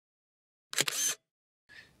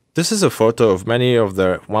This is a photo of many of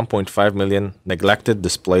the 1.5 million neglected,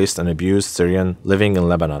 displaced, and abused Syrians living in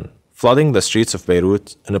Lebanon, flooding the streets of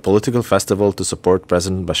Beirut in a political festival to support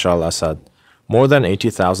President Bashar al-Assad. More than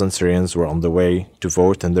 80,000 Syrians were on the way to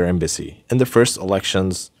vote in their embassy in the first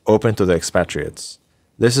elections open to the expatriates.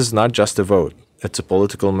 This is not just a vote, it's a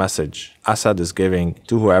political message Assad is giving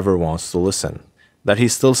to whoever wants to listen, that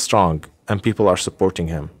he's still strong and people are supporting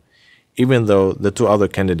him, even though the two other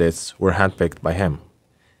candidates were handpicked by him.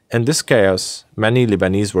 In this chaos, many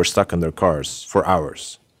Lebanese were stuck in their cars for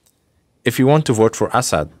hours. If you want to vote for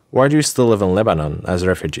Assad, why do you still live in Lebanon as a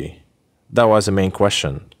refugee? That was a main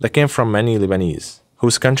question that came from many Lebanese,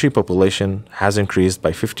 whose country population has increased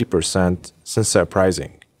by 50% since the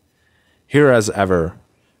uprising. Here as ever,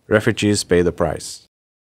 refugees pay the price.